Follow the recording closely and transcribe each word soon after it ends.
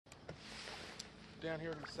Down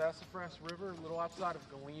here to the Sassafras River, a little outside of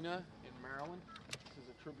Galena in Maryland. This is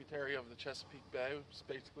a tributary of the Chesapeake Bay. It's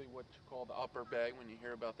basically what you call the upper bay when you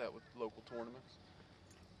hear about that with local tournaments.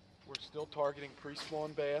 We're still targeting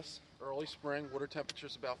pre-spawn bass, early spring, water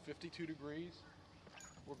temperature's about 52 degrees.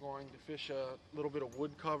 We're going to fish a little bit of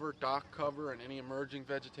wood cover, dock cover, and any emerging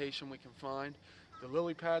vegetation we can find. The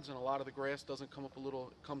lily pads and a lot of the grass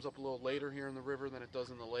comes up a little later here in the river than it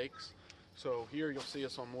does in the lakes. So here you'll see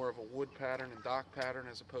us on more of a wood pattern and dock pattern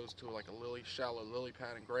as opposed to like a shallow lily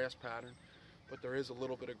pad and grass pattern. But there is a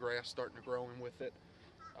little bit of grass starting to grow in with it.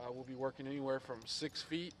 We'll be working anywhere from 6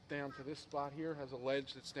 feet down to this spot here has a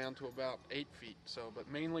ledge that's down to about 8 feet. But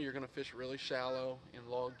mainly you're going to fish really shallow in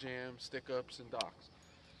log jams, stick-ups, and docks.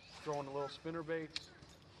 Throwing the little spinner baits,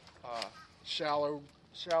 shallow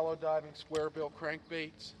diving square bill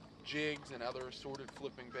crankbaits, jigs, and other assorted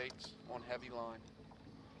flipping baits on heavy line.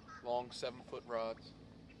 Long 7-foot rods.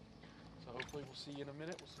 So hopefully we'll see you in a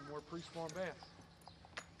minute with some more pre-spawn bass.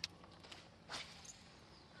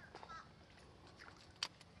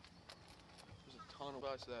 There's a ton of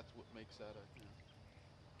us, so that's what makes that a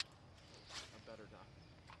better dock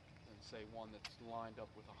than say one that's lined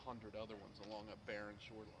up with 100 other ones along a barren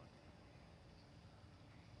shoreline.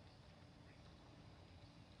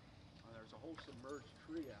 There's a whole submerged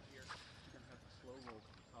tree out here. You're going to have to slow roll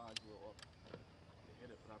because the tide's a little up to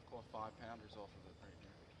hit it, but I've caught 5-pounders off of it right here.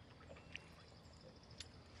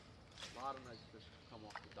 A lot of nice fish come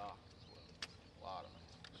off the dock as well. A lot of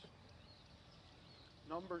nice fish.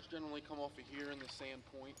 Numbers generally come off of here in the sand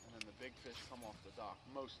point, and then the big fish come off the dock,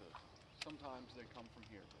 most of the time. Sometimes they come from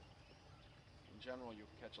here, but in general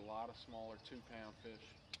you'll catch a lot of smaller 2-pound fish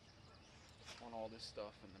on all this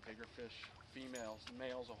stuff, and the bigger fish, females, the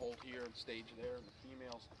males will hold here and stage there, and the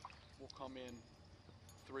females will come in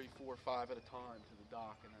 3, 4, 5 at a time to the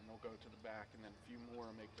dock, and then they'll go to the back, and then a few more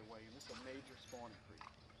will make their way. And this is a major spawning creek.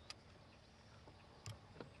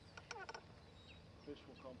 Fish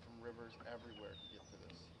will come from rivers everywhere to get to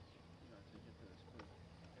this, to get to this creek.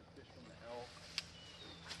 You have fish from the Elk,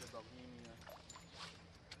 the Bohemia,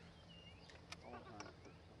 all kinds of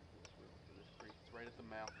fish come to this creek. It's right at the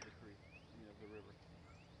mouth of the creek. Of the river.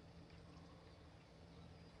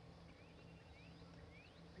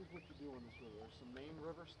 Here's what you do on this river. There's some main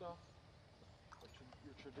river stuff, but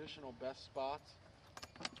your traditional best spots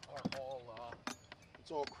are all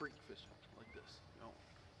it's all creek fishing like this.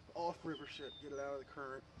 Off river shit. Get it out of the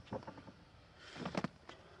current.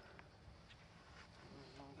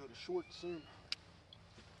 I'll go to short soon.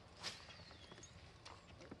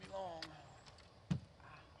 Won't be long.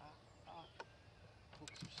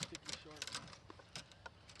 Hooks are sticky sharp.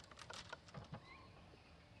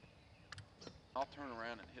 I'll turn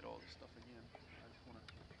around and hit all this stuff again. I just want to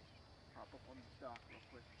hop up on the dock real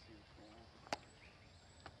quick and see what's going on.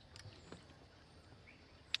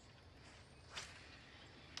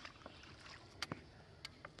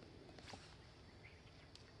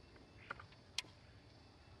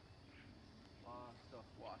 A lot of stuff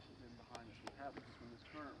washes in behind us. What happens is when this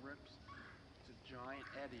current rips, it's a giant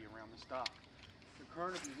eddy around this dock. The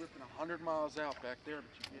current will be ripping 100 miles out back there,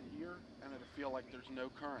 but you get here and it'll feel like there's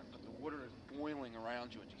no current, but the water is boiling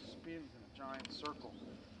around you. It just spins in a giant circle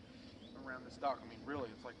around this dock. I mean, really,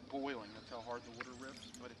 it's like boiling. That's how hard the water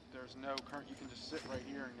rips. But if there's no current, you can just sit right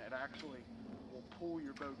here and it actually will pull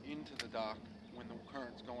your boat into the dock when the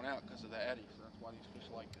current's going out because of the eddy. So that's why these fish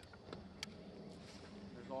like this.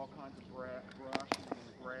 There's all kinds of brush and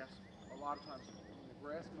the grass. A lot of times when the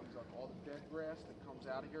grass comes up, all the dead grass that comes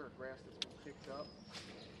out of here, or grass that's been picked up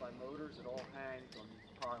by motors, it all hangs on these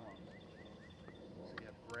pylons. So you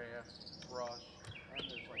have grass, brush, and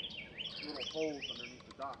there's like little holes underneath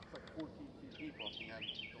the dock. It's like 14 feet deep off the end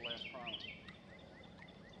of the last pylon.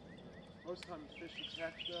 Most of the time the fish you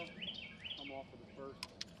catch though come off of the first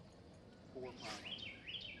 4 pylons.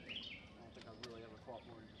 I don't think I've really ever caught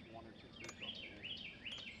more than just 1 or 2 fish off the end.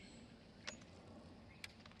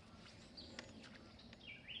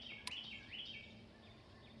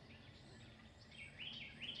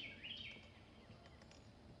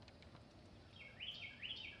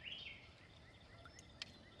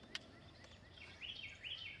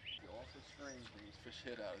 Also strange when these fish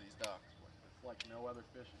hit out of these docks. It's like no other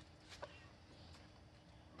fishing.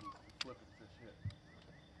 These flipping fish hit.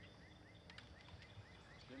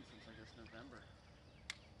 It's been since I guess November.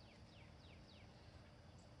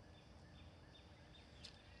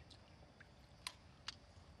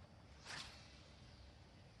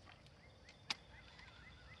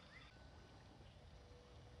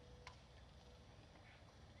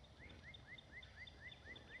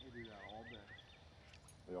 They do that all day.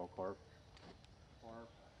 They all carp? Carp,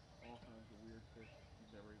 all kinds of weird fish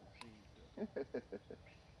you've never even seen.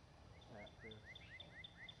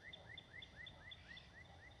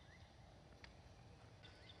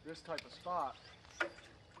 This type of spot,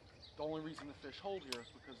 the only reason the fish hold here is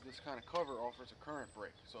because this kind of cover offers a current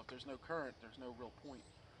break. So if there's no current, there's no real point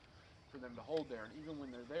for them to hold there. And even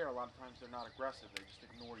when they're there, a lot of times they're not aggressive. They just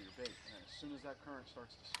ignore your bait. And then as soon as that current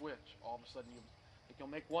starts to switch, all of a sudden you'll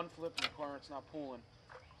make one flip and the current's not pulling.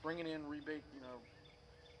 Bring it in, rebait,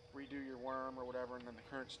 redo your worm or whatever, and then the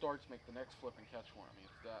current starts, make the next flip and catch one. I mean,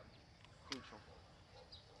 it's that crucial.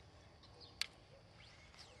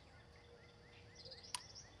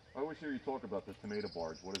 I always hear you talk about the tomato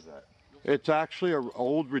barge. What is that? It's actually an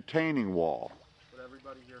old retaining wall. But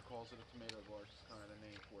everybody here calls it a tomato barge. It's kind of the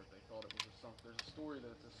name for it. They thought it was a sunk. There's a story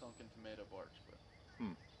that it's a sunken tomato barge, but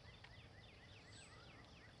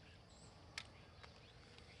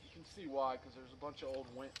you can see why, because there's a bunch of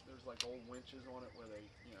old old winches on it where they,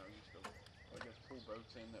 used to, I guess, pull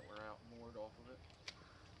boats in that were out moored off of it.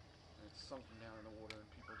 And it's sunken down in the water,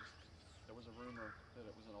 and people just. There was a rumor that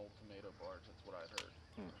it was an old tomato barge. That's what I'd heard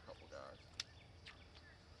from a couple guys.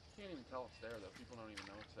 Can't even tell it's there though. People don't even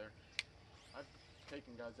know it's there. I've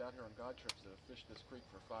taken guys out here on guide trips that have fished this creek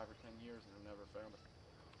for 5 or 10 years and have never found it.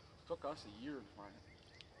 It took us a year to find it.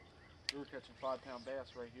 We were catching 5-pound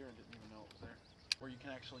bass right here and didn't even know it was there. Where you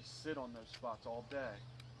can actually sit on those spots all day,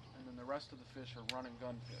 and then the rest of the fish are run and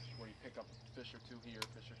gun fish, where you pick up a fish or two here,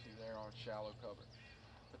 fish or two there on shallow cover.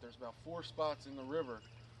 But there's about 4 spots in the river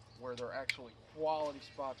where they're actually quality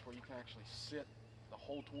spots where you can actually sit the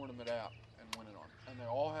whole tournament out and win it on. And they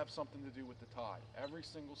all have something to do with the tide. Every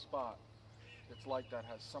single spot that's like that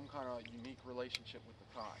has some kind of unique relationship with the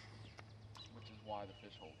tide, which is why the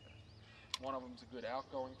fish hold there. One of them's a good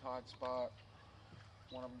outgoing tide spot.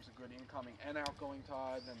 One of them's a good incoming and outgoing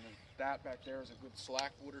tide. And that back there is a good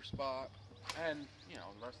slack water spot. And, the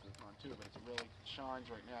rest of the time too, but it really shines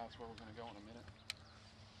right now. That's where we're going to go in a minute.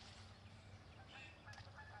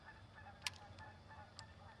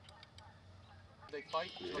 They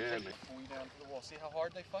fight. Yeah, Take the buoy down to the wall. See how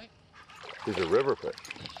hard they fight? He's a river fish.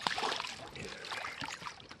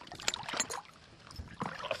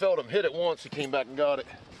 I felt him hit it once. He came back and got it.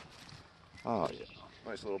 Oh yeah.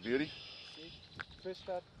 Nice little beauty. See,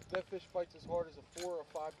 that fish fights as hard as a 4 or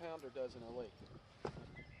 5 pounder does in a lake.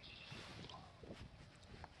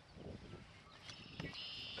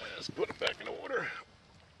 Let's put it back in the water.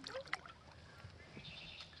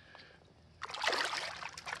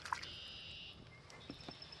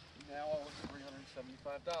 Now I owe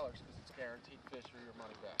 $375 because it's guaranteed fish or your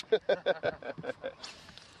money back.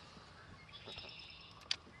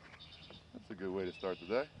 That's a good way to start the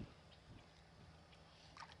day.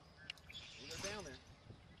 They're down there.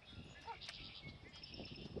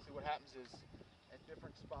 See what happens is at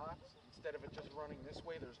different spots, instead of it just running this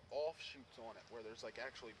way, there's offshoots on it where there's like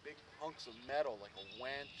actually big hunks of metal like a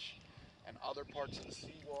winch and other parts of the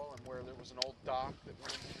seawall, and where there was an old dock that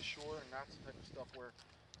went into the shore, and that's the type of stuff where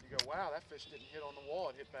you go, wow, that fish didn't hit on the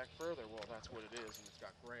wall, it hit back further. Well, that's what it is, and it's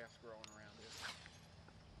got grass growing around it.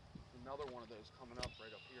 Another one of those coming up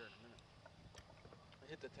right up here in a minute.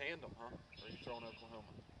 I hit the tandem, huh? Or are you throwing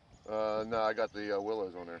Oklahoma? No, I got the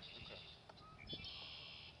willows on there. Okay.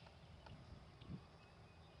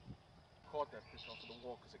 Caught that fish off of the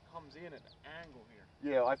wall because it comes in at an angle here.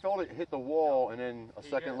 Yeah, I felt it hit the wall, and then a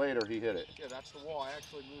second later he hit it. Yeah, that's the wall. I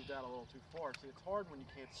actually moved out a little too far. See, it's hard when you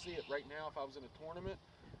can't see it. Right now, if I was in a tournament,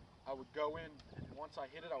 I would go in, and once I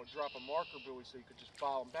hit it, I would drop a marker buoy so you could just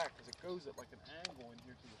follow them back, because it goes at like an angle in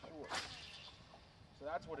here to the shore. So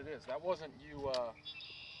that's what it is. That wasn't you.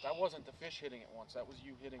 That wasn't the fish hitting it once. That was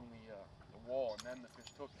you hitting the wall, and then the fish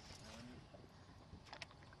took it.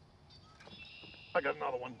 I got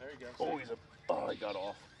another one. There you go. Oh, he got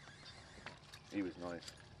off. He was nice.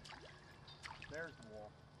 There's the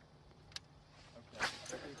wall. Okay.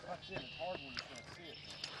 If it cuts in, it's hard when you can't see it.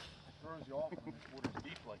 It throws you off when the water's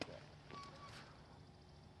deep like that.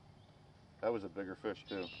 That was a bigger fish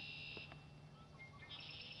too.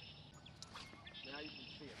 Now you can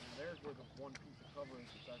see it. Now there's where the one piece of cover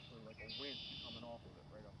is. It's actually like a winch coming off of it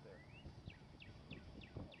right up there.